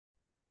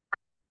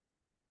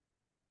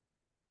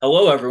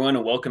Hello, everyone,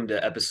 and welcome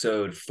to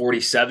episode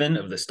 47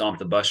 of the Stomp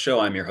the Bus Show.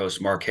 I'm your host,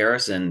 Mark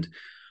Harris, and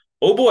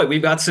oh boy,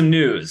 we've got some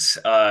news.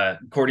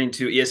 According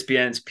to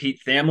ESPN's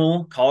Pete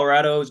Thamel,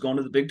 Colorado is going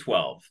to the Big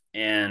 12.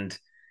 And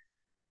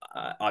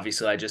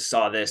obviously, I just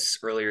saw this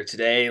earlier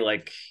today,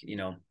 like,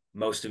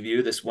 most of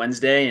you this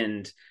Wednesday.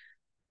 And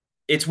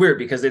it's weird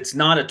because it's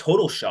not a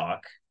total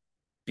shock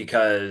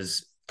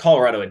because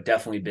Colorado had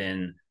definitely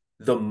been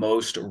the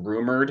most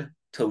rumored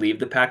to leave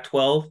the Pac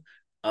 12.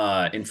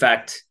 In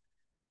fact,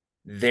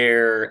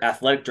 their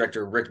athletic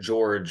director Rick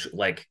George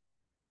left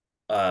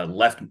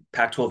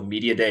Pac-12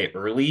 media day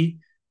early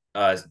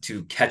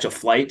to catch a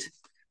flight.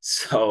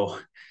 So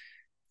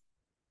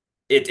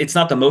it's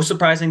not the most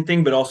surprising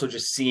thing, but also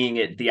just seeing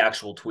it, the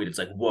actual tweet, it's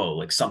like, whoa,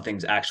 like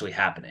something's actually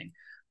happening.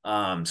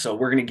 So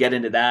we're going to get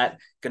into that,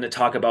 going to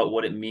talk about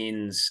what it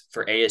means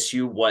for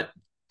ASU, what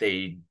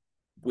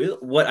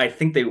I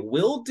think they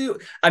will do.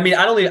 I mean,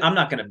 I'm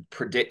not going to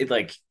predict it.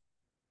 Like,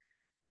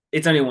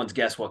 it's anyone's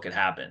guess what could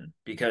happen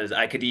because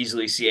I could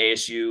easily see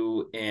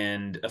ASU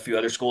and a few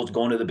other schools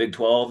going to the Big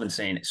 12 and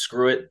saying,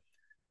 screw it.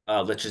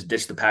 Let's just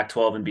ditch the Pac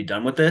 12 and be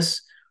done with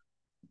this.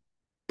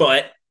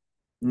 But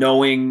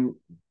knowing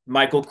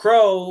Michael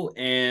Crow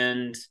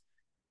and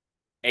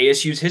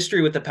ASU's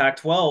history with the Pac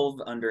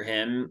 12 under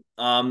him,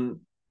 I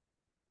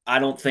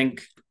don't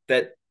think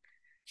that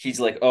he's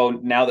like, oh,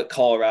 now that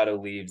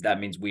Colorado leaves, that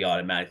means we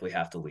automatically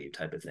have to leave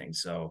type of thing.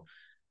 So,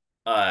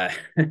 a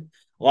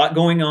lot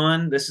going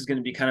on. This is going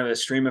to be kind of a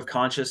stream of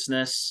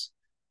consciousness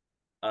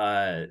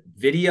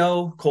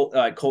video.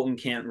 Colton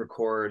can't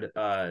record,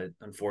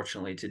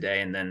 unfortunately,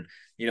 today. And then,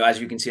 as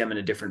you can see, I'm in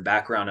a different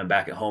background. I'm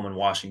back at home in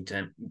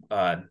Washington,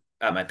 at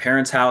my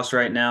parents' house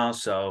right now.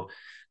 So,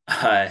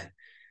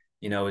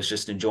 was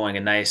just enjoying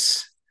a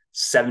nice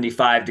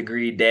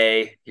 75-degree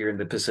day here in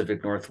the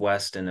Pacific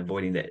Northwest and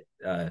avoiding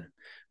the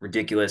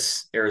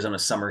ridiculous Arizona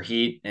summer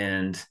heat.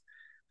 And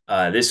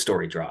this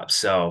story drops.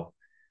 So,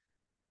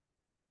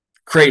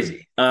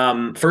 crazy.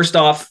 First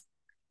off,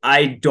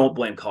 I don't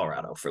blame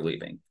Colorado for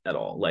leaving at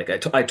all. Like I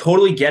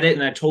totally get it,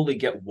 and I totally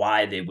get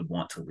why they would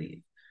want to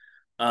leave.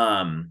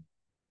 Um,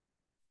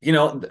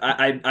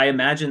 I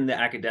imagine the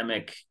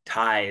academic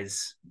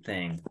ties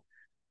thing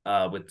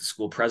with the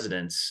school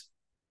presidents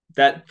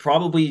that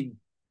probably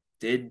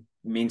did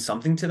mean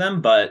something to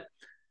them, but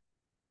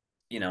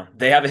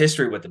they have a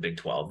history with the Big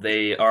 12.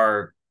 They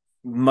are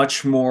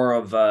much more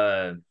of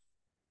a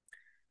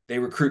they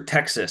recruit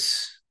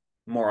Texas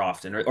more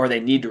often, or they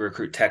need to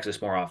recruit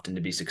Texas more often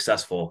to be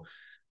successful.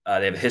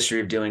 They have a history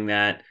of doing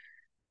that.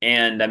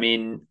 And I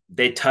mean,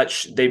 they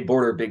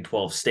border Big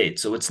 12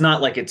 states. So it's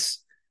not like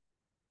it's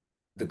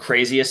the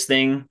craziest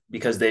thing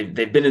because they've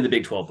been in the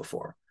Big 12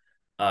 before.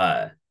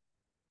 Uh,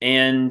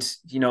 and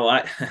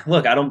I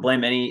don't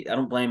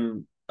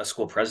blame a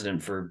school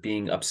president for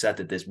being upset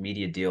that this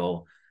media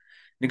deal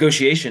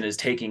negotiation is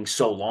taking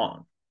so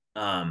long.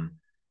 Um,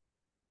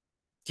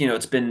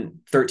 it's been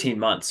 13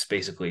 months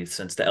basically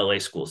since the LA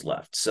schools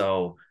left.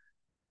 So,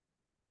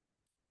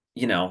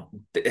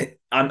 I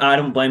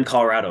don't blame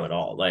Colorado at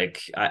all.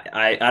 Like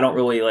I don't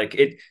really like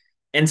it.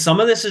 And some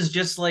of this is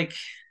just like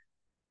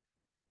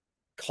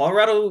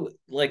Colorado,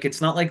 like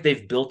it's not like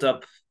they've built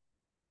up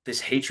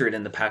this hatred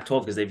in the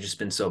Pac-12 because they've just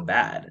been so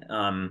bad.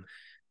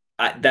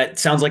 That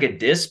sounds like a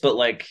diss, but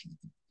like,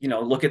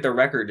 look at their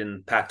record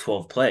in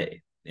Pac-12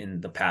 play in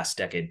the past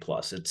decade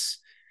plus.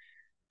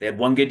 They had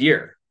one good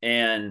year.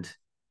 And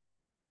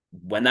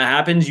when that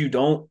happens, you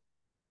don't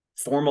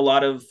form a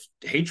lot of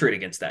hatred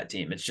against that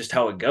team. It's just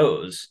how it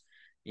goes.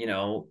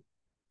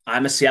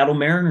 I'm a Seattle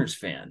Mariners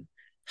fan.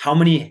 How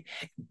many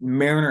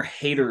Mariner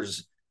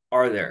haters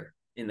are there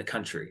in the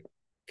country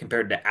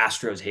compared to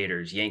Astros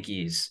haters,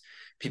 Yankees,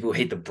 people who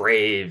hate the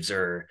Braves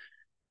or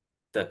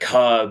the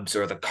Cubs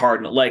or the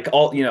Cardinals, like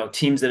all,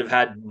 teams that have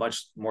had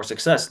much more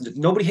success.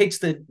 Nobody hates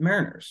the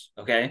Mariners,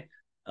 okay?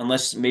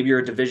 Unless maybe you're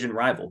a division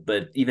rival,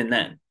 but even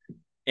then.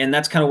 And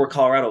that's kind of where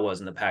Colorado was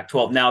in the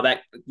Pac-12. Now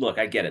look,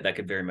 I get it. That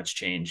could very much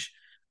change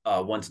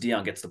once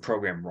Dion gets the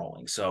program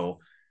rolling. So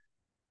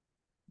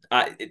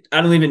I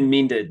don't even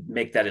mean to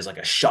make that as like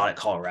a shot at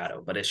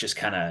Colorado, but it's just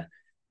kind of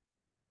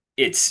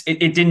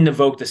it didn't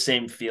evoke the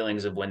same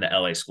feelings of when the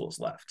LA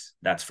schools left.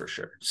 That's for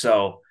sure.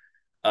 So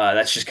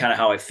that's just kind of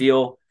how I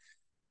feel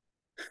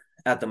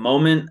at the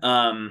moment.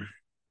 Man,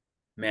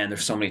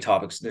 there's so many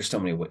topics. There's so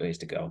many ways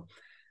to go.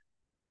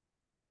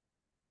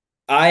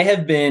 I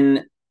have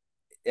been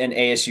an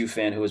ASU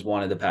fan who has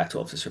wanted the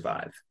Pac-12 to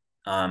survive.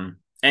 And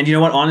you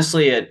know what?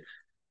 Honestly, at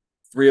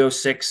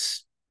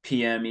 3:06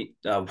 p.m.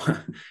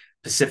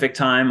 Pacific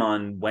time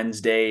on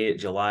Wednesday,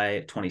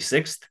 July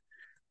 26th,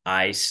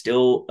 I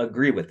still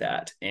agree with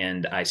that.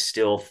 And I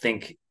still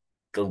think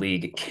the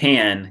league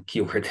can,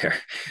 keyword there,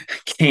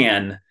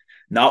 can,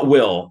 not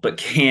will, but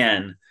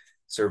can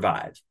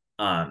survive.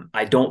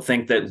 I don't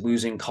think that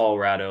losing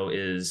Colorado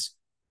is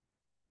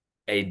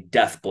a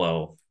death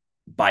blow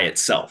by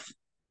itself.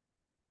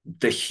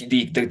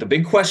 The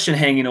big question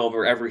hanging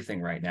over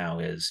everything right now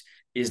is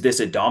this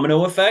a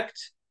domino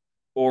effect,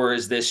 or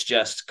is this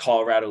just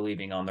Colorado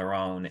leaving on their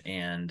own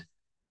and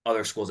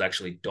other schools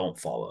actually don't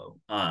follow.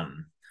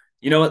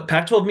 You know, at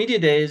Pac-12 Media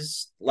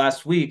Days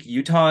last week,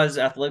 Utah's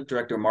athletic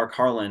director Mark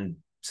Harlan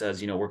says,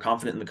 you know, we're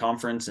confident in the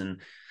conference. And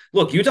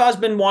look, Utah's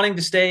been wanting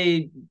to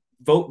stay,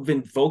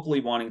 been vocally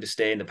wanting to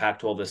stay in the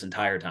Pac-12 this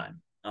entire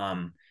time.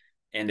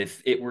 And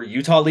if it were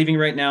Utah leaving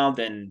right now,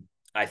 then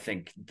I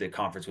think the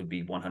conference would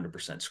be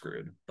 100%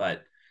 screwed.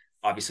 But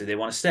obviously, they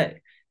want to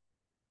stay.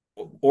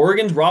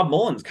 Oregon's Rob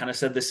Mullins kind of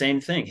said the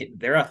same thing,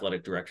 their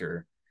athletic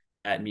director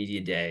at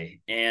Media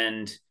Day.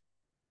 And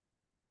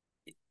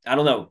I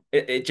don't know.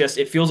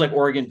 It feels like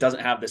Oregon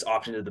doesn't have this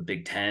option to the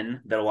Big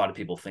Ten that a lot of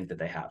people think that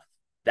they have.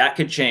 That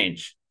could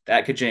change.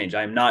 That could change.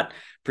 I'm not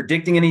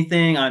predicting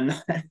anything. I'm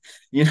not,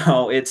 you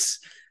know,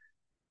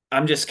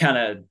 I'm just kind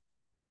of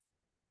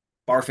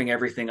barfing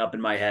everything up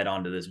in my head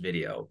onto this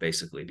video,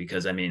 basically,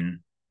 because I mean,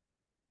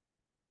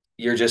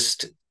 you're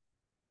just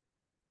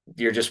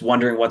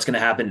wondering what's going to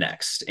happen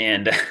next.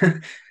 And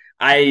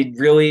I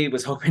really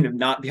was hoping to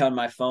not be on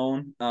my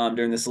phone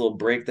during this little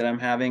break that I'm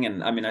having.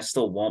 And I mean, I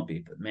still won't be,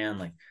 but man,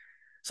 like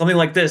something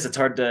like this, it's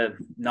hard to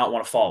not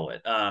want to follow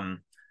it.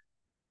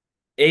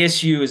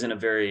 ASU is in a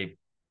very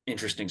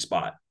interesting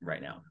spot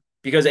right now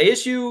because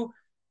ASU,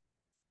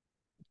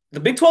 the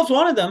Big 12's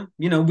wanted them.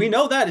 You know, we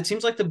know that. It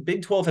seems like the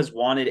Big 12 has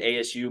wanted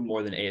ASU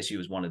more than ASU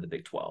has wanted the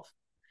Big 12.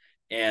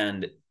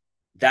 And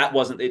that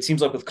wasn't, it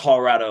seems like with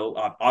Colorado,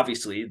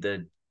 obviously,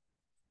 it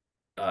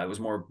was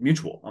more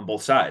mutual on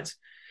both sides.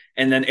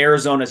 And then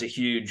Arizona is a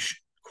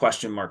huge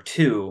question mark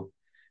too,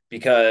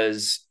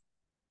 because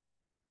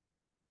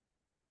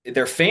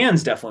their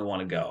fans definitely want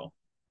to go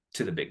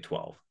to the Big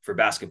 12 for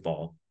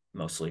basketball,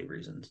 mostly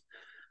reasons.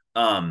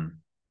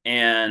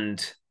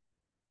 And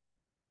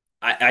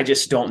I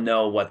just don't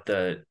know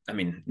I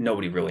mean,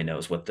 nobody really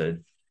knows what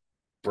the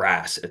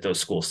brass at those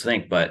schools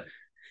think, but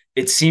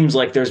it seems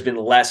like there's been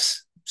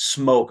less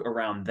smoke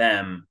around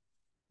them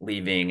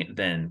leaving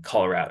than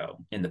Colorado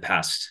in the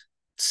past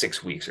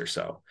 6 weeks or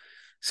so.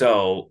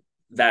 So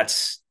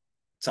that's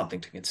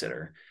something to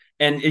consider.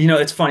 And, you know,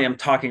 it's funny, I'm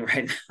talking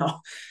right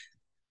now,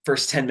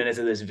 first 10 minutes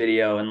of this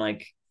video, and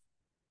like,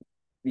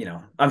 you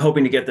know, I'm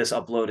hoping to get this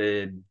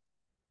uploaded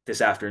this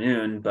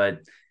afternoon,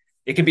 but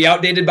it could be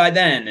outdated by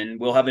then, and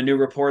we'll have a new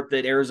report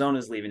that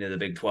Arizona's leaving to the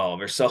Big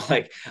 12 or so.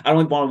 Like, I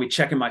don't want to be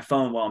checking my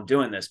phone while I'm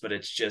doing this, but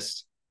it's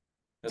just,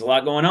 there's a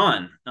lot going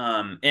on.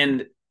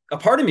 And a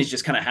part of me is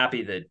just kind of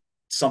happy that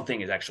something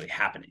is actually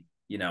happening,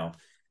 you know,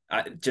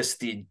 just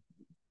the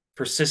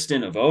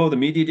persistent of, oh, the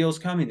media deal's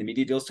coming,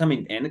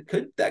 and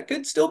that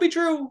could still be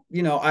true.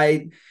 You know,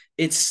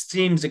 it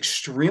seems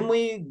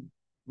extremely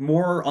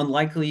more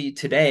unlikely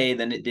today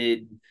than it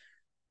did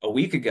a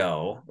week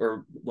ago,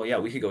 or well, yeah,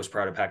 a week ago was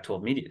prior to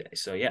Pac-12 Media Day.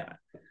 So yeah,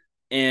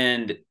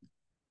 and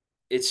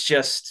it's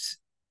just,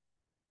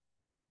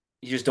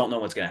 you just don't know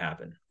what's going to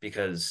happen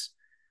because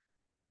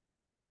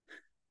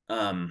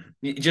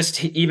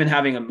just even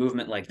having a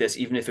movement like this,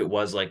 even if it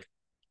was like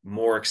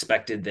more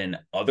expected than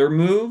other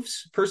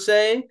moves per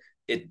se,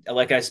 it,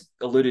 like I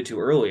alluded to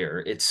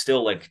earlier, it's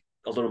still like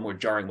a little more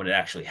jarring when it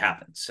actually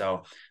happens.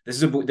 So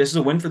this is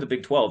a win for the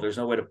Big 12. There's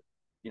no way to,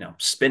 you know,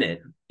 spin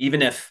it.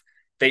 Even if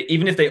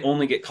they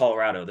only get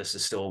Colorado, this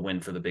is still a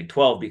win for the Big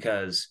 12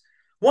 because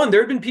one,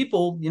 there have been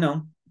people, you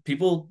know,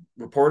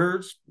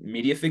 reporters,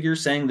 media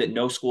figures saying that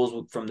no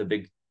schools from the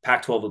Big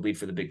Pac-12 would leave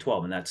for the Big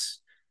 12, and that's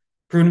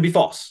proven to be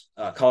false.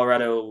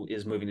 Colorado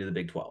is moving to the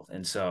Big 12,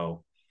 and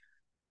so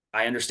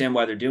I understand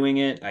why they're doing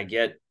it. I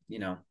get, you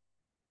know,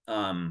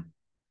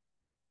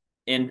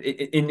 and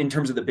in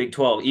terms of the Big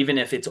 12, even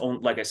if it's only,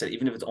 like I said,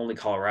 even if it's only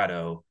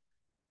Colorado,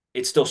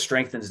 it still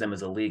strengthens them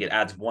as a league. It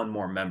adds one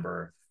more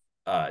member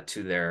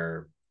to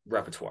their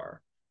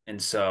repertoire,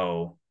 and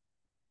so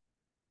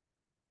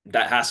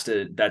that has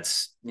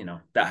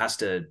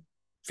to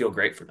feel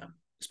great for them,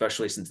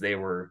 especially since they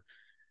were,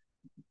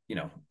 you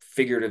know,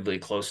 figuratively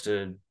close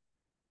to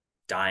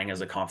dying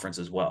as a conference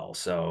as well.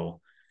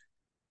 So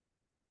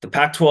the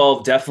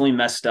Pac-12 definitely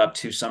messed up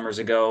 2 summers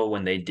ago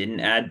when they didn't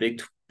add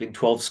Big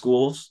 12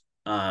 schools.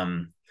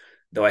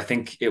 Though I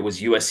think it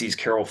was USC's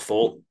Carol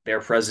Folt,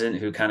 their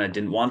president, who kind of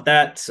didn't want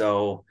that.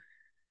 So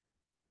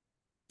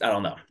I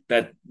don't know,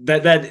 that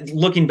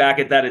looking back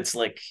at that, it's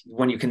like,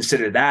 when you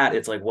consider that,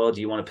 it's like, well,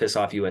 do you want to piss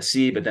off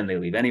USC? But then they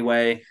leave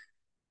anyway.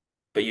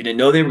 But you didn't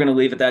know they were going to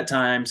leave at that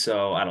time.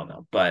 So I don't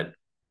know. But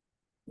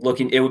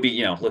looking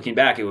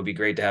back, it would be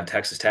great to have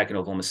Texas Tech and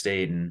Oklahoma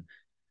State and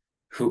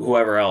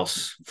whoever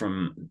else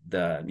from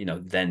the, you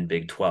know, then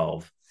Big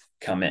 12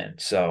 come in.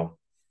 So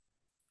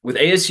with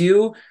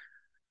ASU,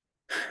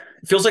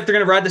 it feels like they're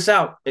going to ride this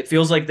out. It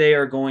feels like they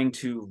are going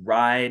to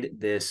ride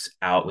this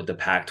out with the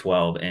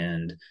Pac-12.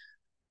 And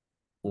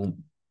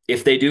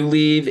if they do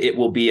leave, it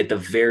will be at the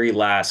very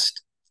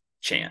last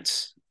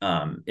chance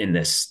in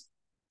this,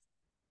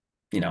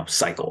 you know,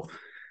 cycle.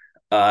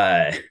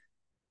 There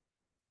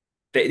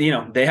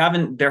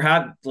haven't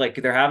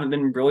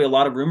been really a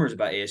lot of rumors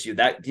about ASU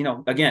that, you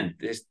know, again,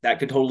 that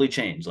could totally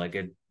change. Like,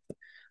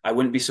 I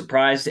wouldn't be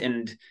surprised.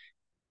 And,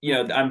 you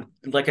know,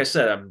 like I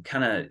said, I'm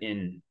kind of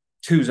in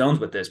two zones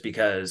with this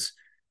because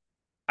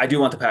I do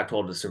want the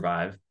Pac-12 to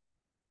survive.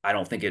 I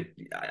don't think it.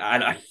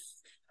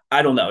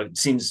 I don't know. It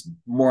seems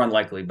more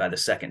unlikely by the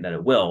second that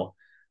it will.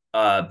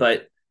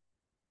 But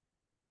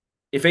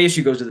if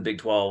ASU goes to the Big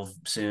 12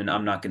 soon,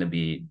 I'm not going to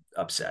be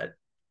upset.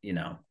 You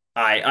know,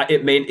 I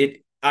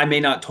may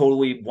not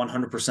totally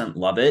 100%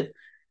 love it,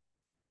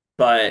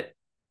 but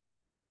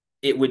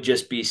it would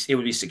be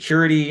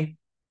security.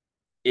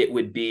 It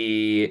would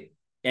be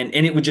and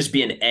it would just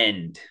be an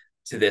end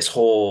to this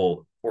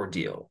whole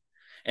ordeal.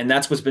 And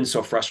that's what's been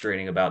so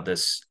frustrating about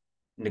this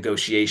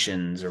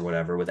negotiations or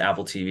whatever with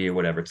Apple TV or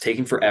whatever. It's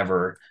taking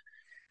forever.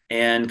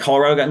 And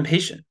Colorado got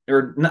impatient,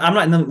 or I'm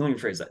not, let me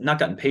rephrase that, not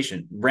got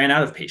impatient, ran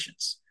out of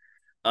patience.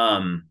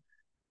 Um,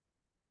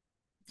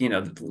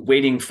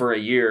 waiting for a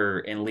year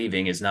and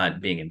leaving is not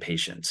being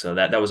impatient. So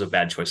that was a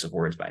bad choice of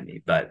words by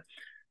me, but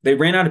they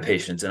ran out of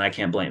patience, and I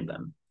can't blame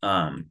them.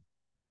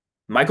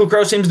 Michael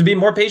Crow seems to be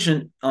more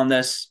patient on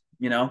this,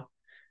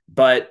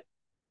 but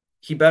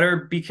he better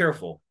be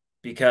careful,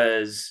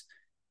 because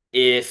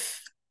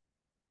if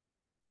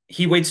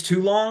he waits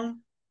too long,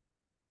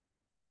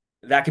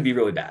 that could be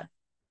really bad.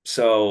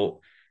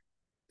 So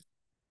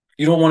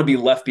you don't want to be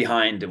left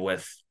behind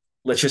with,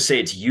 let's just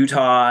say it's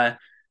Utah,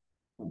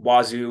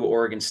 Wazoo,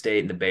 Oregon State,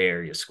 and the Bay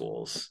Area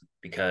schools,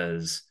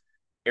 because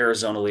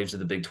Arizona leaves to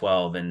the Big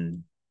 12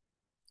 and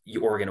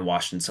Oregon and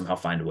Washington somehow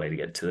find a way to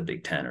get to the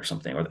Big 10 or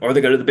something, or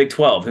they go to the Big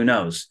 12. Who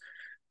knows?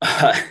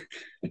 Yeah,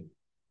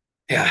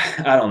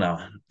 I don't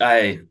know.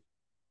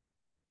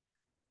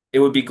 It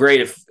would be great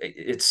if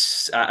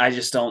I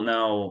just don't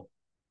know.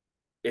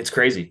 It's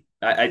crazy.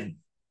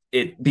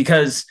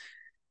 Because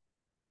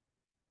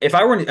if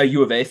I were a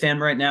U of A fan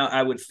right now,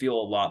 I would feel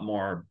a lot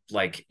more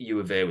like U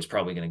of A was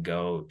probably going to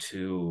go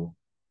to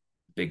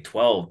Big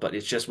 12. But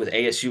it's just with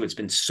ASU, it's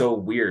been so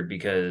weird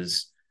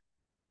because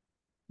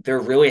there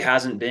really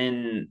hasn't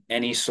been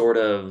any sort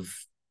of,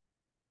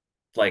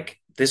 like,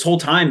 this whole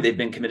time they've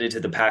been committed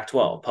to the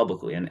Pac-12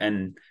 publicly.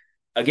 And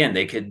again,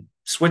 they could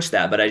switch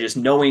that. But I just,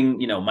 knowing,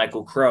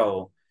 Michael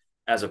Crow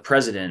as a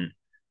president,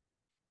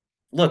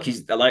 look,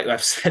 he's, like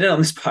I've said it on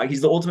this podcast,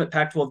 he's the ultimate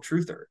Pac-12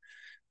 truther.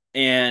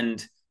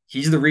 And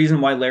he's the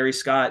reason why Larry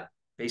Scott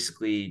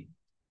basically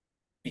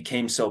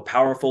became so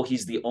powerful.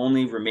 He's the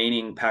only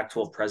remaining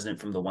Pac-12 president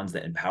from the ones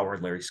that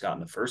empowered Larry Scott in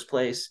the first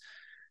place.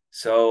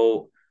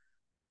 So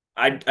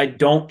I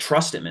don't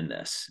trust him in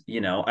this.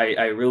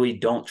 I really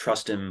don't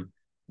trust him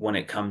when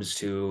it comes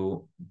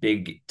to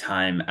big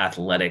time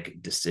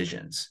athletic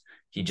decisions.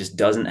 He just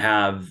doesn't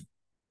have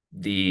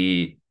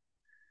the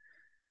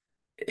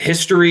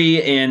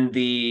history and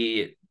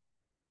the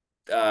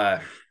I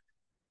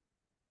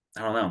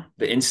don't know,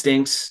 the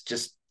instincts,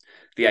 just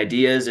the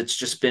ideas. It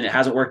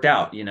hasn't worked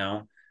out.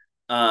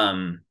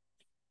 Um,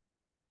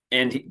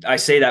 I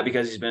say that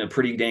because he's been a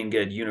pretty dang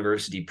good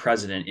university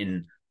president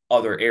in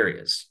other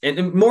areas,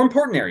 and more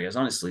important areas,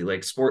 honestly,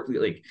 like sport.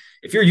 Like,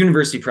 if you're a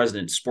university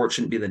president, sport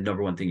shouldn't be the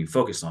number one thing you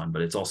focus on,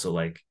 but it's also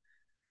like,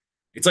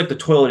 it's like the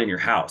toilet in your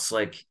house.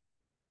 Like,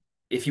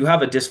 if you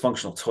have a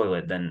dysfunctional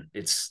toilet, then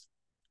it's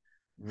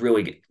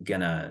really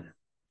gonna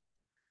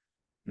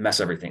mess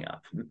everything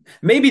up.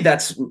 Maybe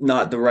that's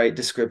not the right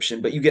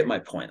description, but you get my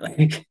point.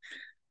 Like,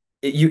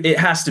 it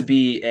has to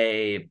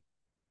be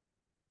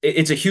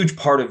it's a huge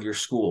part of your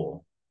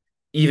school,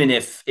 even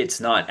if it's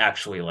not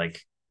actually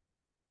like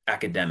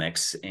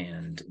academics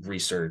and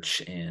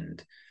research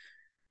and,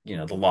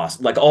 the loss,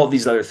 like all of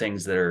these other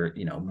things that are,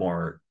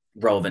 more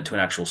relevant to an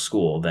actual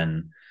school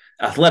than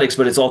athletics.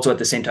 But it's also, at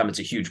the same time, it's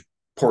a huge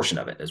portion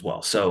of it as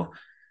well. So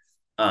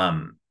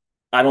um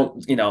I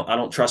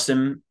don't trust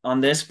him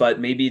on this, but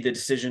maybe the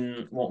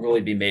decision won't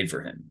really be made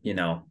for him.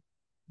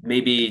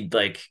 Maybe,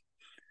 like,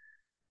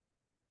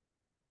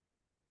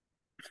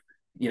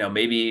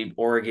 maybe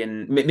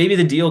Oregon, maybe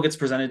the deal gets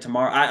presented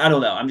tomorrow. I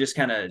don't know. I'm just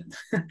kind of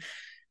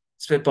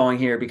spitballing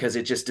here because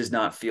it just does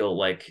not feel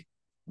like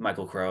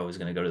Michael Crow is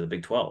going to go to the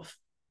Big 12.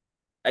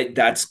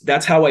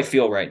 That's how I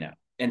feel right now.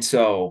 And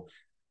so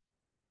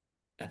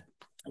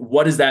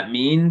what does that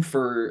mean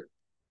for,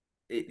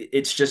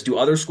 it's just, do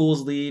other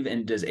schools leave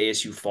and does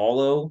ASU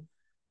follow?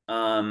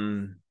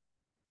 Um,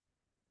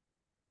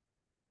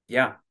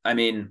 yeah, I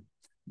mean,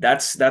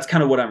 that's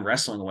kind of what I'm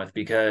wrestling with,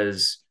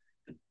 because,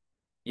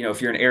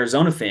 if you're an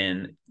Arizona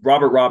fan,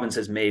 Robert Robbins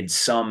has made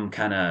some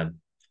kind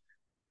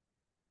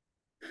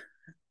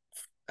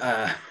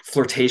of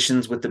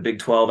flirtations with the Big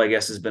 12, I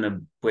guess has been a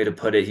way to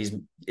put it.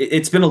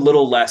 It's been a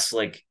little less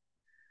like,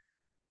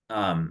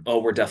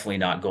 oh, we're definitely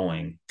not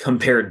going,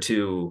 compared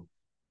to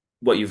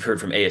what you've heard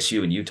from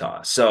ASU and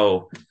Utah.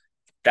 So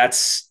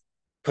that's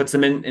puts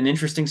them in an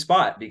interesting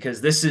spot,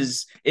 because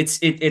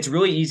it's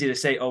really easy to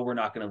say, oh, we're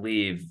not going to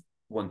leave,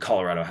 when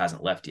Colorado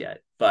hasn't left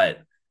yet.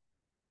 But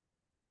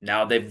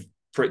now they've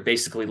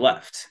basically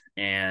left.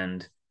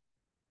 And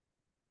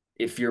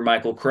if you're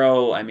Michael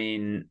Crow, I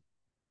mean,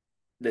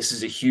 this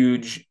is a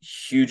huge,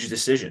 huge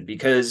decision,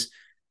 because,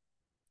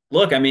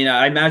 look, I mean,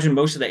 I imagine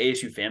most of the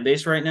ASU fan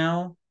base right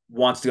now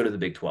wants to go to the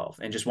Big 12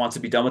 and just wants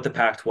to be done with the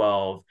Pac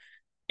 12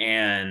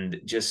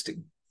 and just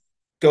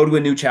go to a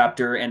new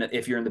chapter. And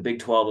if you're in the Big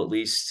 12, at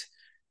least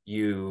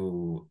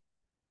you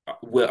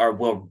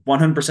will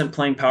 100%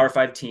 playing Power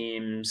Five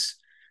teams.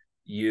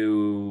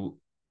 You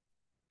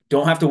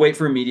don't have to wait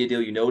for a media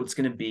deal. You know what it's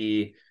going to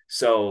be.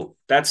 So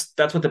that's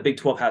what the Big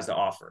 12 has to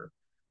offer.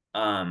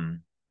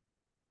 Um,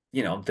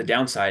 the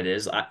downside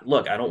is,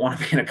 look, I don't want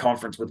to be in a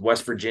conference with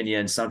West Virginia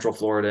and Central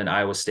Florida and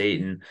Iowa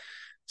State and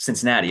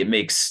Cincinnati. It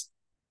makes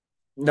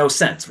no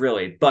sense,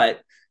 really,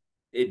 but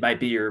it might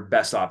be your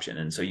best option.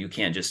 And so you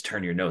can't just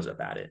turn your nose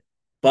up at it.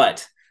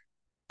 But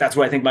that's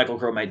what I think Michael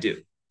Crow might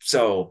do.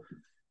 So,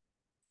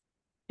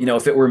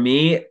 if it were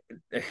me,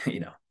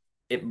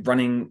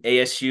 running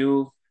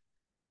ASU,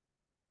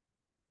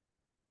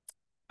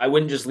 I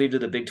wouldn't just leave to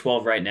the Big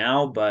 12 right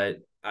now, but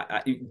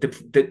I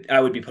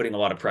would be putting a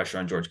lot of pressure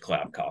on George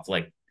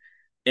Klapkov.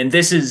 And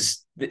this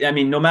is, I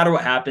mean, no matter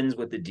what happens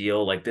with the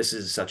deal, this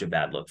is such a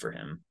bad look for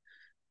him.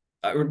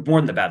 More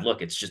than the bad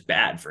look, it's just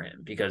bad for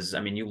him because, I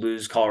mean, you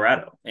lose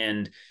Colorado,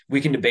 and we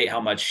can debate how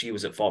much he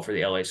was at fault for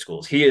the LA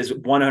schools. He is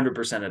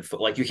 100% at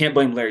fault. You can't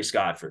blame Larry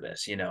Scott for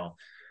this.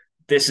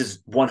 This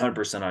is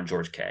 100% on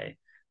George K.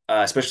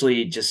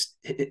 Especially just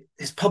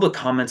his public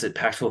comments at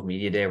Pac-12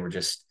 Media Day were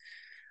just,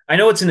 I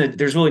know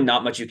there's really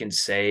not much you can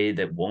say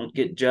that won't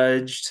get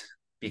judged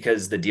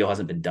because the deal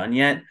hasn't been done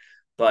yet.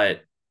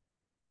 But,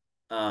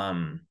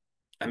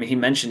 I mean, he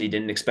mentioned he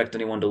didn't expect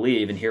anyone to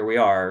leave. And here we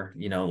are,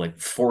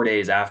 4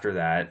 days after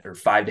that or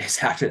 5 days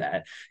after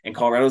that, and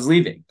Colorado's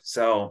leaving.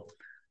 So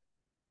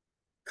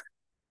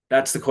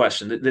that's the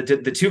question.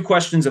 The two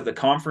questions of the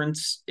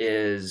conference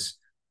is,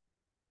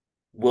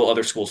 will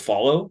other schools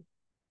follow,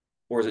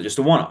 or is it just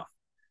a one-off?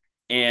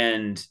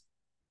 And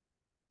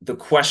the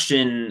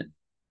question,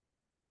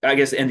 I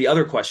guess, and the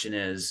other question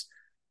is,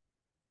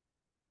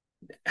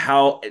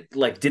 how,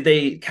 did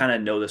they kind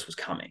of know this was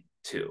coming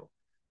too?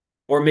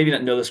 Or maybe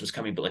not know this was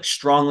coming, but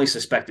strongly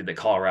suspected that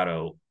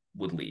Colorado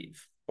would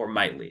leave or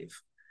might leave.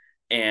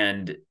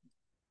 And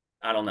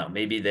I don't know,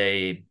 maybe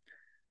this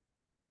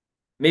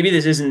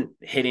isn't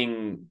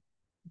hitting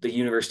the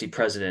university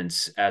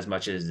presidents as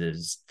much as it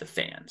is the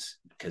fans,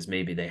 because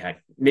maybe they had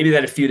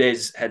a few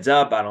days heads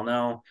up. I don't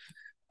know.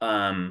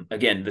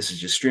 Again, this is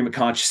just stream of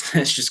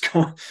consciousness, just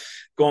going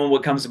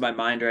what comes to my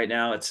mind right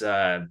now. It's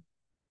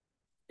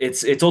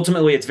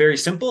ultimately, it's very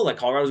simple.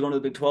 Colorado's going to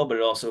the Big 12, but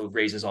it also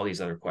raises all these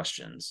other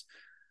questions.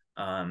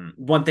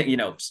 One thing,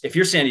 if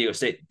you're San Diego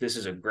State, this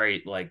is a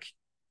great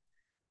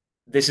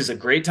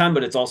time,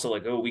 but it's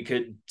also we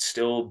could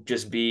still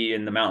just be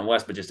in the Mountain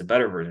West, but just a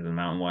better version of the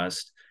Mountain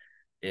West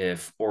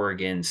if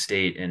Oregon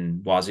State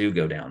and Wazoo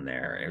go down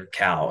there, or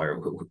Cal,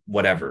 or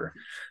whatever.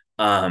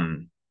 At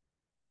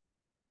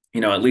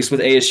least with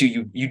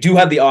ASU, you do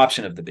have the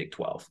option of the Big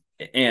 12,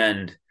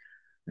 and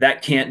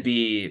that can't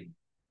be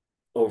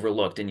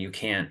overlooked, and you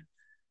can't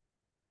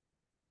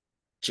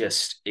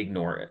just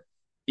ignore it,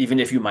 even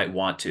if you might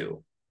want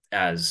to,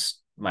 as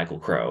Michael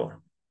Crow.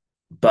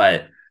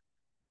 But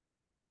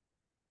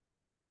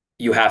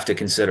you have to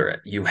consider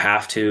it. You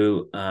have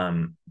to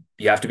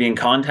be in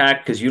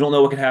contact, because you don't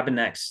know what could happen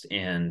next.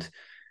 And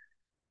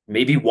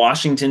maybe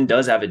Washington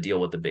does have a deal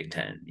with the Big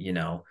Ten.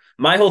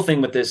 My whole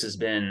thing with this has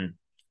been,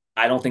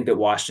 I don't think that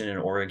Washington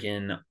and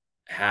Oregon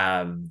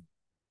have,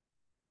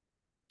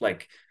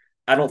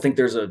 I don't think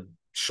there's a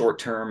short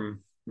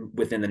term,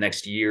 within the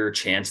next year,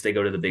 chance they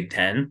go to the Big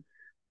Ten.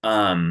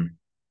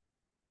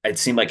 It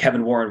seemed like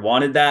Kevin Warren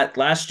wanted that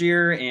last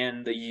year,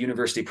 and the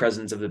university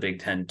presidents of the Big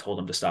Ten told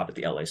him to stop at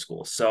the LA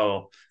school.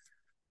 So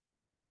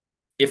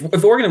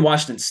if Oregon and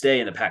Washington stay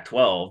in the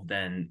Pac-12,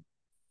 then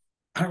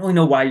I don't really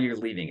know why you're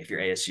leaving if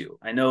you're ASU.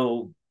 I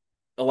know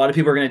a lot of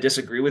people are going to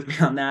disagree with me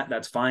on that.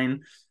 That's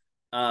fine.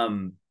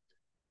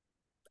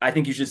 I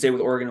think you should stay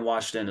with Oregon and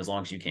Washington as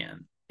long as you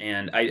can.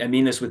 And I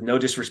mean this with no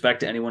disrespect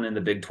to anyone in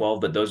the Big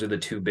 12, but those are the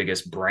two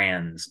biggest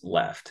brands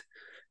left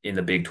in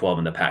the Big 12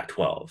 and the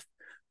Pac-12.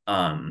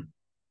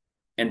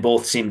 And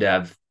both seem to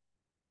have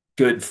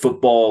good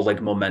football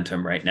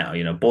momentum right now.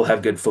 Both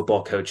have good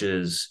football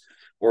coaches.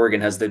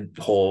 Oregon has the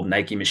whole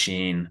Nike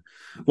machine.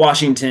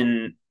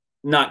 Washington,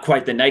 not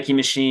quite the Nike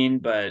machine,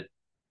 but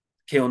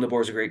Kalen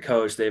DeBoer is a great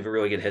coach. They have a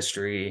really good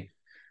history.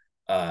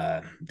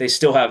 They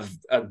still have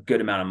a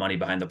good amount of money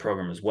behind the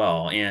program as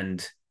well.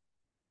 And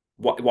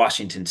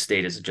Washington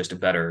State is just a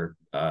better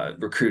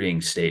recruiting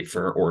state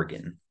for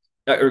Oregon,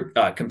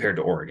 compared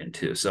to Oregon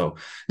too. So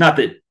not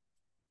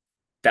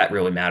that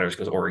really matters,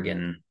 because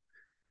Oregon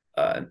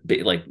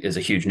is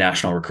a huge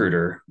national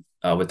recruiter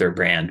with their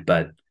brand,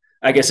 but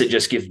I guess it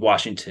just gives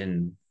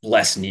Washington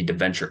less need to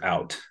venture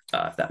out,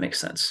 if that makes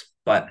sense.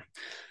 But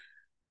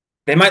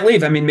they might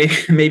leave. I mean,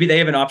 maybe they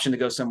have an option to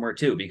go somewhere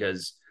too,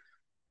 because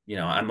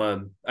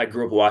I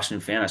grew up a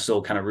Washington fan. I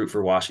still kind of root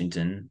for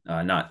Washington,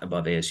 not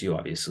above ASU,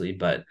 obviously,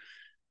 but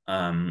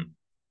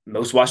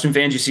most Washington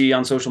fans you see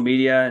on social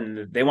media,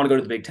 and they want to go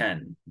to the Big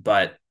Ten,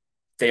 but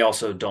they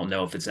also don't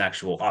know if it's an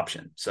actual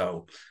option.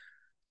 So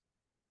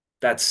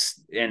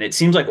and it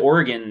seems like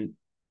Oregon,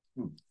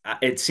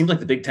 it seems like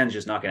the Big Ten is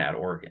just not going to add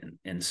Oregon.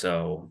 And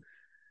so,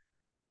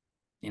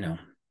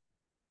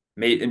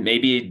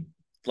 maybe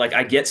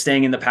I get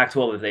staying in the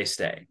Pac-12 if they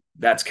stay.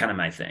 That's kind of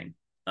my thing.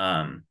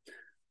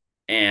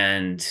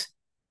 And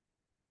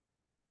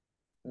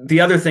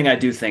the other thing I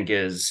do think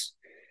is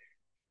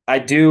I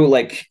do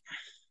like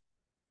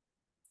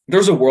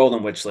there's a world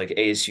in which like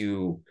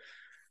ASU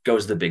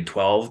goes to the Big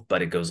 12,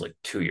 but it goes like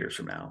 2 years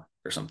from now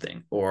or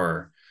something,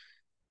 or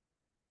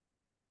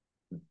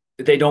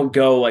they don't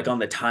go like on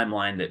the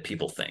timeline that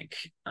people think.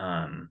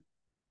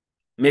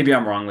 Maybe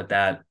I'm wrong with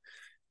that.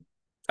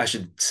 I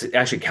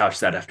should couch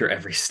that after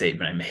every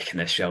statement I make in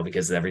this show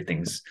because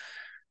everything's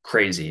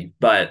crazy.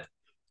 But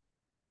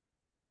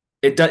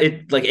it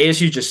like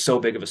ASU is just so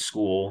big of a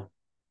school,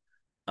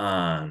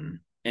 and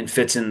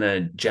fits in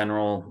the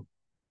general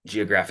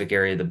geographic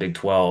area of the Big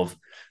 12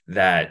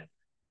 that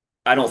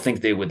I don't think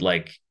they would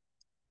like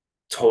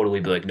totally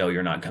be like, no,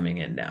 you're not coming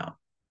in now,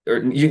 or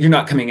you're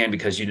not coming in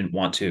because you didn't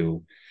want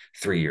to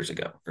 3 years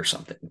ago or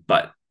something.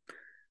 But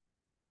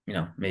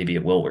maybe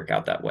it will work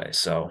out that way.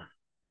 So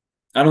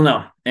I don't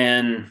know.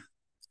 And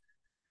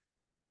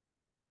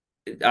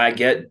I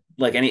get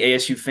like any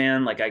ASU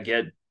fan, like I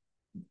get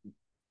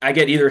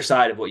either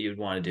side of what you'd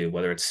want to do,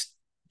 whether it's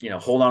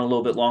hold on a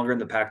little bit longer in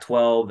the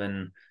Pac-12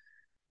 and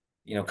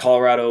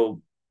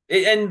Colorado.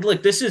 And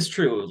like this is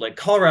true. Like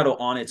Colorado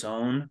on its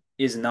own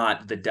is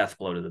not the death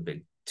blow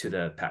to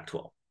the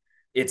Pac-12.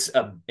 It's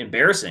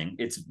embarrassing.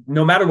 It's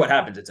no matter what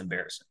happens, it's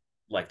embarrassing.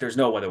 Like there's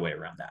no other way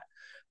around that.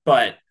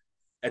 But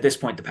at this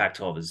point, the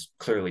Pac-12 is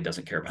clearly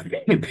doesn't care about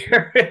being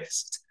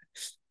embarrassed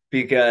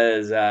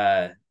because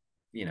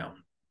you know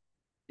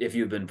if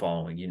you've been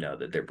following, you know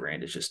that their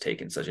brand is just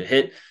taken such a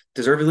hit,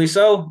 deservedly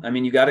so. I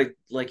mean, you got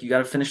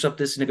to finish up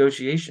this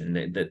negotiation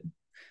that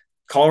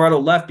Colorado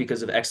left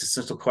because of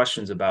existential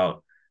questions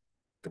about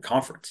the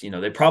conference.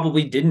 They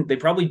probably didn't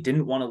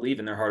want to leave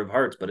in their heart of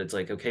hearts, but it's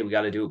like, okay, we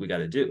got to do what we got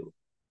to do.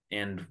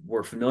 And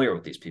we're familiar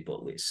with these people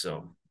at least.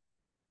 So,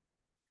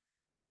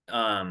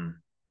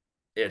 um,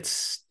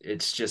 it's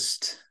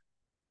just,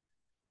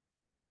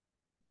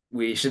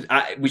 we should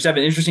have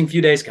an interesting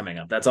few days coming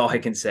up. That's all I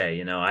can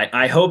say.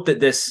 I hope that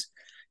this,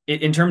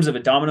 in terms of a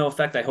domino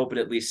effect, I hope it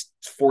at least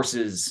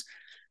forces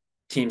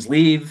teams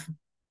leave,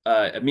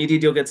 a media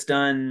deal gets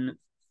done,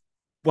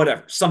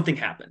 whatever, something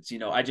happens.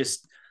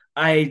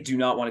 I do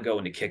not want to go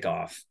into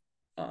kickoff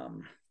a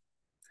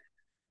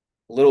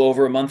little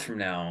over a month from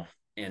now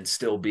and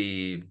still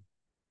be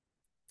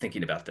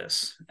thinking about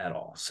this at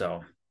all.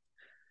 So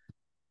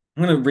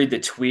I'm going to read the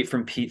tweet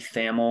from Pete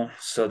Thamel.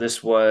 So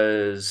this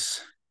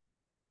was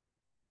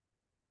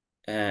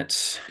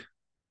at,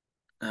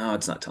 oh,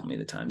 it's not telling me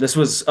the time. This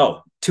was,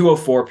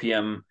 2:04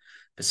 p.m.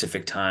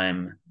 Pacific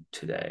time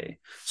today.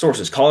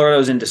 Sources: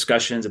 Colorado's in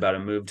discussions about a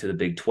move to the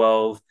Big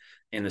 12,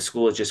 and the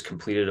school has just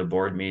completed a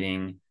board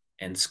meeting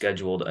and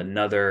scheduled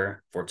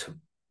another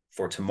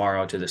for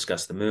tomorrow to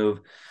discuss the move.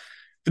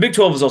 The Big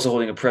 12 is also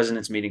holding a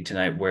president's meeting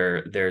tonight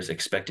where there's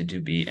expected to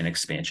be an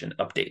expansion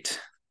update.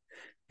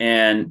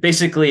 And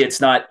basically,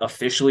 it's not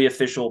officially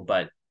official,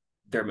 but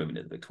they're moving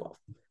to the Big 12.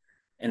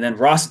 And then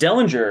Ross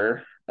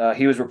Dellinger,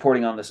 he was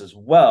reporting on this as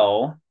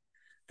well.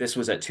 This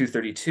was at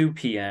 2:32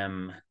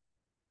 p.m.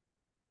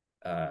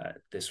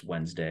 This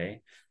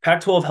Wednesday.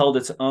 Pac-12 held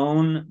its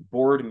own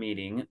board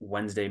meeting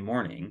Wednesday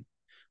morning,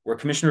 where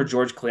Commissioner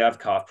George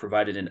Kliavkoff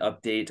provided an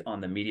update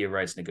on the media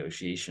rights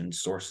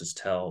negotiations, sources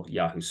tell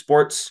Yahoo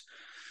Sports.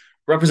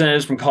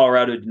 Representatives from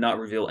Colorado did not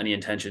reveal any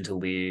intention to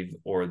leave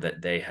or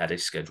that they had a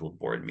scheduled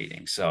board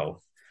meeting.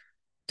 So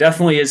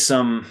definitely is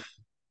some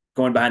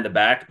going behind the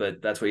back,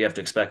 but that's what you have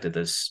to expect at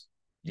this,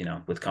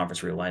 with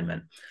conference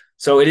realignment.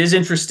 So it is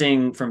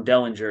interesting from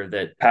Dellinger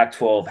that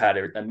Pac-12 had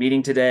a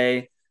meeting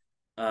today.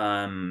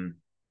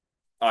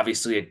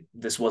 Obviously,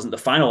 this wasn't the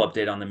final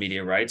update on the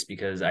media rights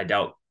because I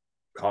doubt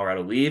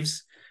Colorado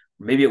leaves.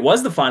 Maybe it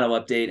was the final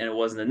update and it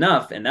wasn't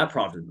enough, and that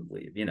prompted them to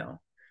leave.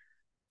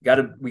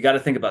 We got to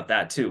think about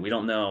that too. We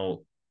don't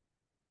know.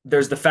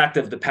 There's the fact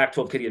of the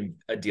Pac-12 could get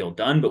a deal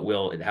done, but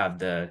will it have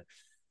the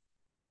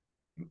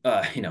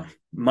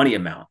money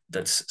amount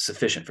that's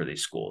sufficient for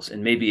these schools?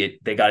 And maybe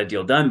they got a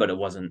deal done, but it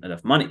wasn't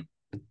enough money.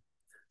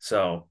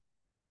 So,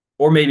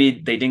 or maybe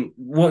they didn't.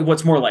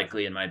 What's more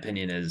likely, in my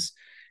opinion, is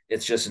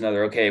it's just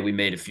another, okay, we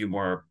made a few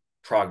more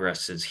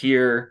progresses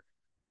here.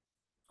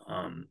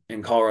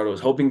 And Colorado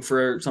was hoping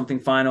for something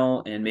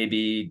final, and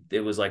maybe it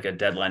was like a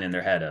deadline in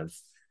their head of,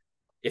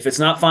 if it's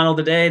not final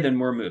today, then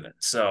we're moving.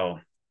 So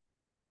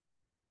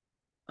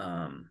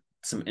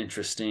some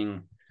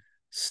interesting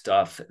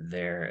stuff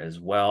there as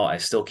well. I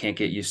still can't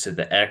get used to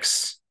the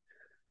X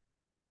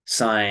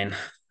sign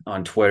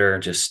on Twitter.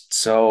 Just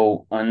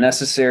so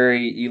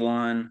unnecessary,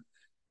 Elon.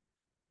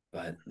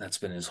 But that's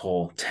been his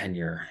whole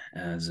tenure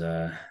as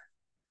a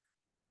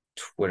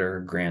Twitter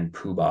grand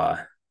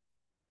poobah.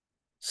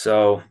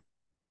 So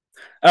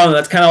I don't know.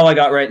 That's kind of all I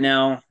got right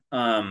now.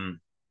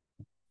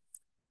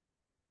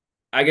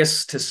 I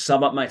guess to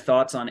sum up my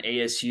thoughts on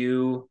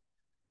ASU,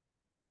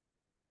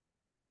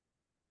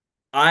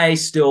 I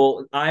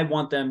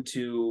want them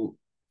to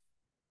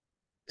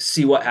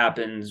see what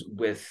happens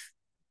with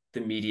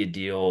the media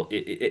deal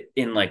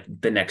in like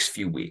the next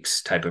few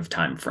weeks type of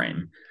time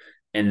frame,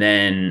 and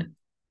then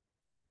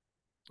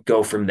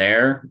go from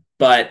there.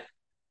 But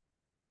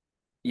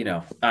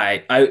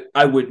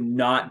I would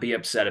not be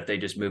upset if they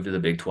just moved to the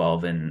Big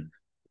 12 and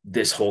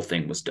this whole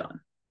thing was done.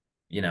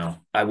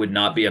 I would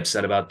not be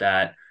upset about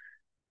that.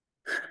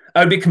 I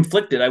would be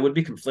conflicted. I would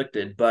be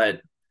conflicted,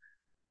 but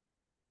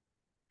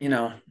you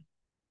know,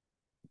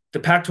 the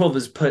Pac-12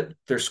 has put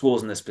their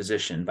schools in this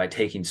position by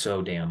taking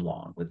so damn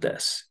long with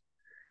this.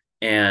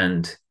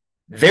 And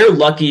they're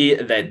lucky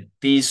that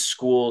these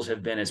schools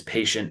have been as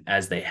patient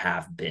as they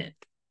have been.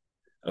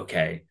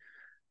 Okay.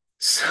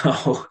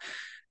 So,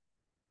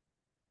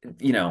 and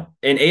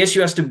ASU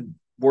has to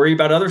worry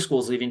about other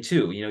schools leaving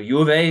too. U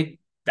of A,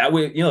 that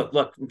way,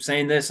 look, I'm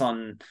saying this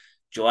on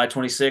July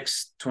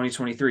 26,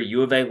 2023,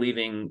 U of A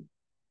leaving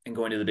and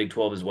going to the Big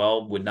 12 as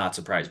well would not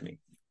surprise me.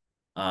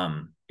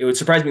 It would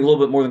surprise me a little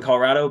bit more than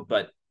Colorado,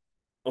 but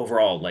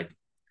overall, like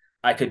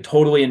I could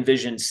totally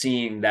envision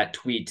seeing that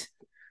tweet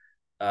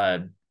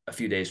a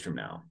few days from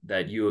now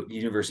that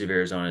University of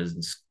Arizona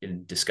is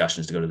in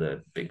discussions to go to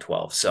the Big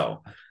 12.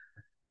 So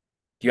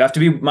you have to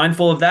be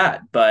mindful of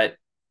that. But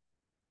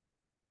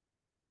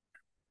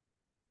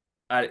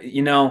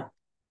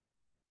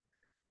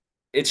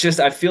it's just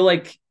I feel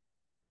like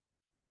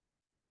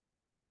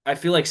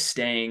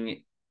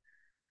staying,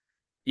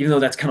 even though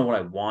that's kind of what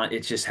I want,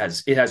 it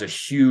has a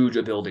huge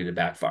ability to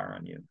backfire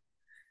on you.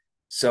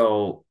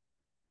 So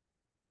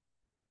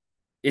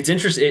it's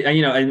interesting,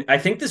 and I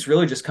think this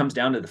really just comes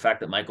down to the fact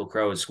that Michael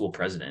Crow is school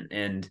president,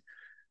 and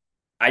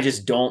I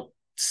just don't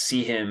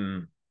see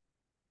him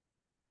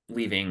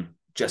leaving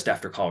just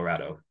after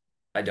Colorado.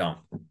 I don't.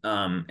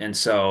 And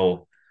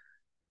so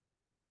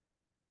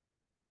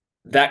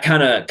that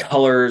kind of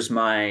colors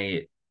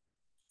my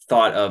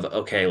thought of,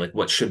 okay, like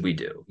what should we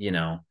do?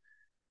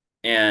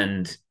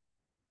 And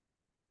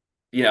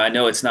I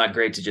know it's not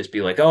great to just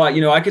be like, oh,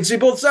 I can see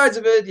both sides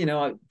of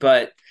it,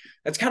 but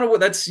that's kind of what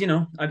that's,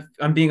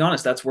 I'm being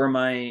honest. That's where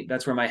my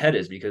head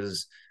is,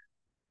 because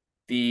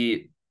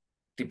the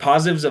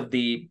positives of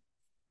the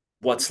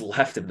what's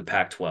left of the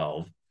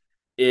Pac-12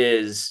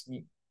 is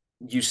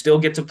you still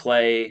get to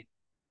play,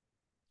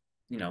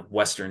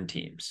 Western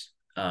teams.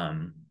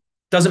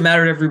 Doesn't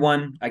matter to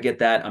everyone. I get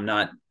that.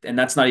 And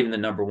that's not even the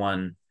number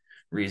one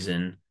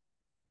reason.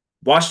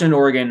 Washington,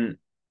 Oregon,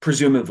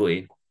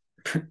 presumably,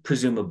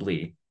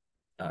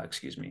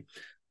 excuse me,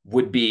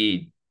 would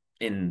be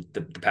in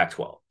the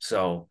Pac-12.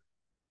 So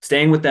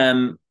staying with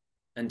them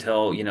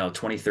until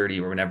 2030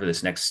 or whenever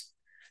this next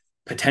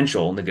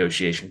potential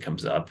negotiation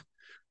comes up,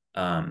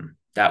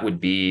 that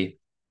would be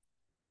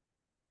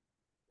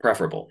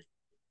preferable.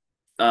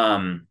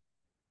 And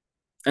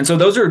so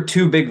those are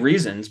two big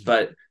reasons,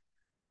 but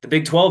the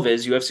Big 12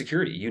 is you have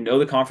security.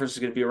 The conference is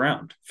going to be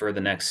around for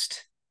the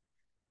next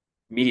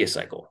media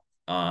cycle.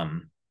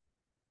 And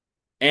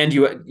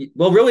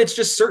really, it's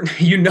just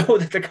certain,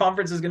 that the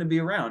conference is going to be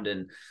around.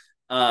 And,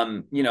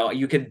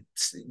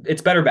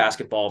 it's better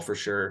basketball for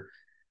sure.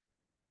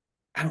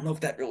 I don't know if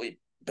that really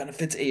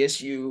benefits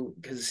ASU,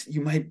 because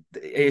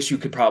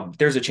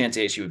there's a chance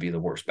ASU would be the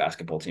worst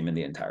basketball team in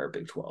the entire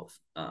Big 12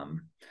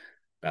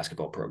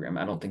 basketball program.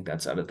 I don't think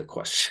that's out of the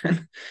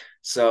question.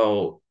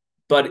 So,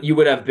 but you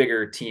would have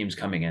bigger teams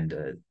coming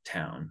into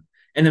town.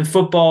 And then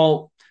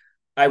football,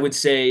 I would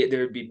say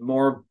there would be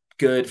more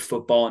good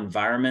football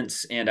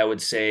environments. And I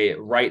would say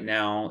right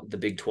now the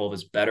Big 12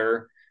 is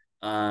better.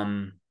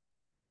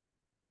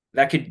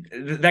 That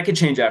could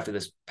change after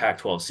this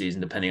Pac-12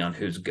 season, depending on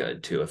who's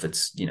good too. If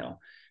it's,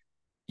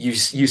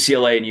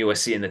 UCLA and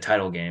USC in the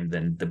title game,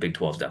 then the Big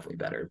 12 is definitely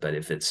better. But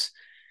if it's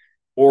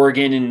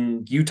Oregon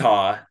and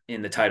Utah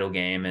in the title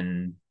game,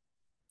 and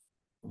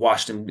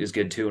Washington is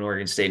good too, and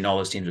Oregon State and all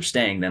those teams are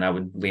staying, then I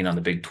would lean on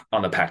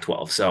the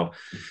Pac-12. So,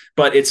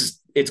 but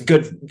it's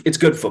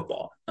good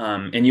football.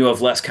 And you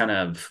have less kind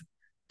of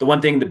the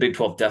one thing the Big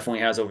 12 definitely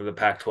has over the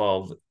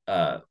Pac-12,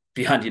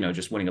 beyond,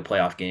 just winning a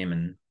playoff game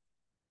and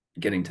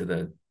getting to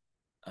the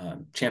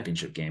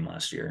championship game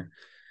last year.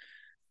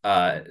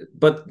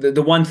 But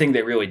the one thing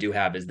they really do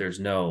have is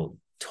there's no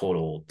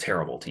total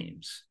terrible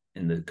teams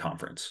in the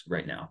conference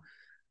right now.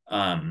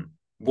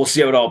 We'll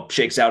see how it all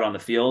shakes out on the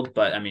field,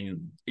 but I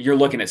mean, you're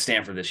looking at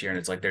Stanford this year and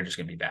it's like, they're just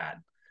going to be bad.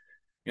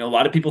 A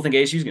lot of people think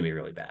ASU is going to be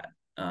really bad.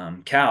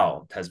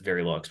 Cal has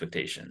very low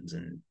expectations,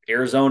 and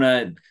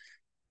Arizona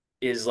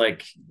is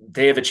like,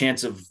 they have a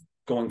chance of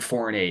going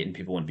 4-8 and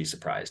people wouldn't be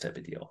surprised type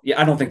of deal.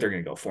 Yeah. I don't think they're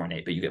going to go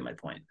 4-8, but you get my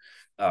point.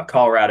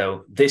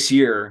 Colorado this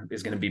year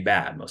is going to be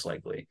bad, most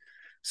likely.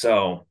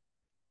 So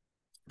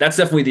that's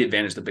definitely the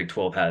advantage the Big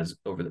 12 has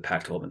over the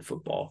Pac-12 in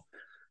football.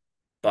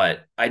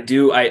 But I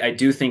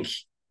do think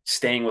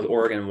staying with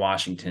Oregon and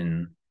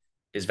Washington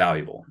is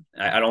valuable.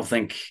 I don't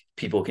think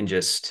people can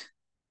just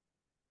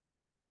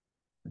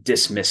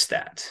dismiss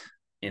that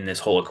in this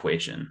whole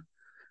equation.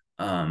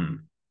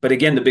 But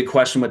again, the big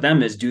question with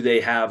them is, do they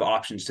have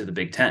options to the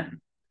Big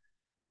Ten?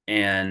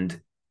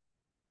 And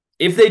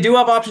if they do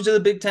have options to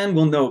the Big Ten,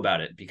 we'll know about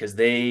it because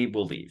they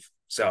will leave.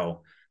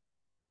 So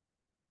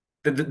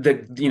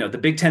the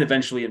Big Ten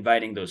eventually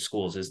inviting those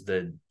schools is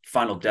the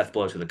final death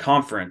blow to the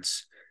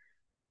conference,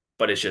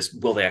 but it's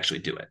just, will they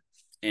actually do it?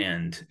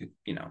 And,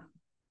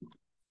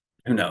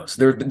 Who knows?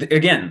 There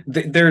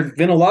have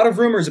been a lot of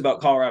rumors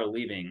about Colorado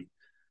leaving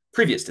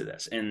previous to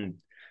this, and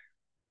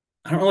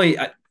I don't really.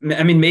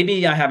 I mean,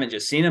 maybe I haven't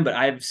just seen them, but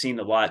I've seen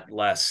a lot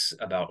less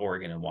about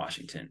Oregon and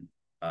Washington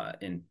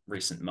in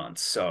recent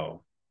months.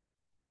 So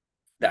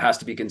that has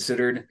to be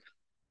considered.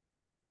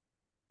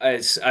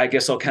 I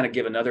guess I'll kind of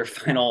give another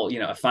final,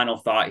 a final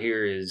thought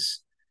here is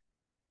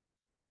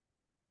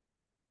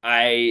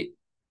I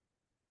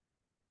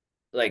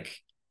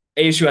like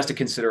ASU has to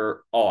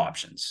consider all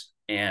options,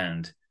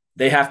 and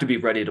they have to be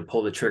ready to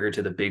pull the trigger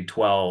to the Big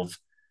 12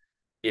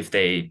 if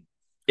they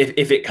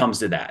if it comes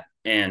to that.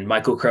 And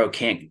Michael Crow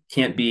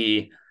can't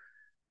be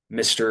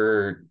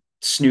Mr.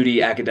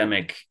 Snooty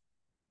academic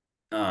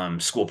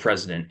school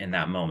president in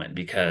that moment,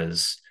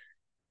 because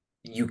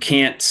you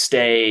can't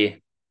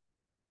stay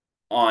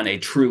on a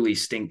truly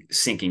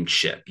sinking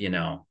ship,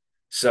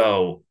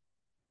 So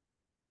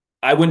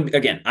I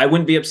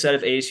wouldn't be upset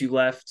if ASU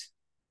left,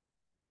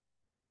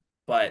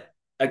 but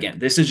again,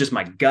 this is just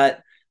my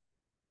gut.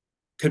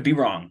 Could be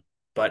wrong,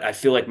 but I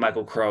feel like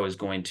Michael Crow is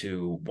going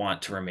to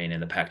want to remain in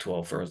the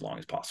Pac-12 for as long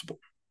as possible.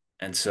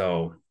 And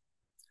so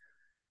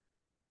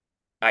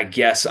I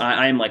guess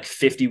I'm like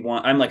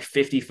 51, I'm like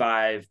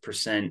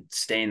 55%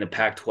 stay in the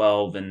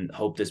Pac-12 and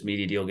hope this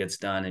media deal gets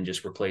done and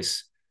just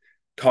replace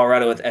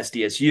Colorado with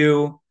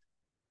SDSU.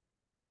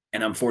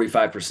 And I'm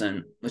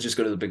 45%. Let's just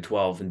go to the Big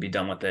 12 and be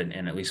done with it.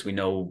 And at least we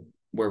know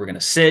where we're going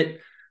to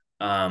sit.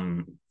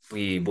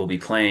 We will be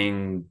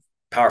playing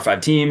Power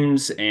Five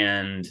teams,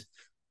 and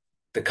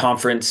the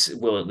conference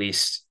will at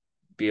least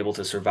be able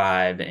to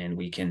survive, and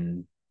we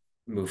can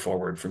move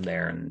forward from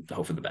there and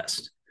hope for the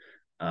best.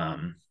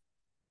 Um,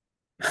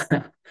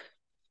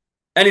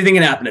 Anything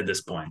can happen at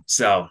this point.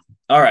 So,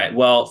 all right.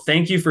 Well,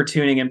 thank you for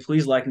tuning in.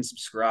 Please like and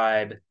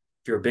subscribe. If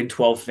you're a Big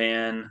 12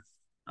 fan,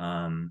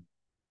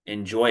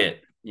 enjoy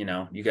it.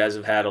 You guys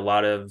have had a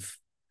lot of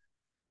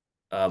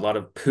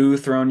poo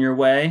thrown your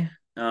way.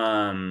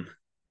 Some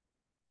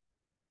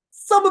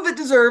of it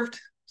deserved,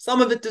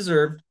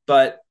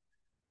 but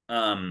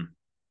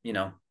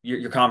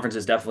your conference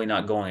is definitely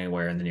not going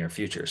anywhere in the near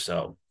future.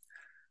 So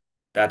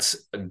that's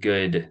a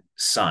good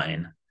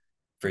sign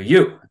for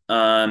you.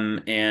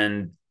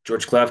 And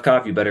George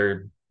Klavkov, you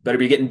better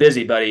be getting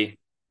busy, buddy.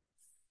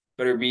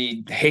 Better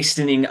be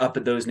hastening up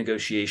at those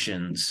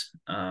negotiations.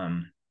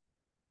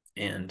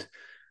 And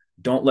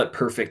don't let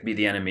perfect be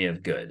the enemy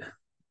of good.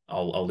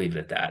 I'll leave it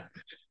at that.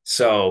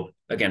 So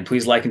again,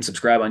 please like and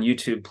subscribe on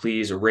YouTube.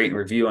 Please rate and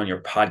review on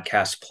your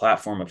podcast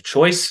platform of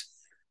choice.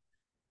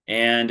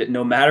 And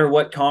no matter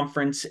what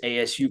conference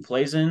ASU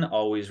plays in,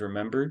 always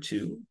remember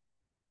to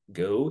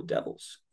go Devils.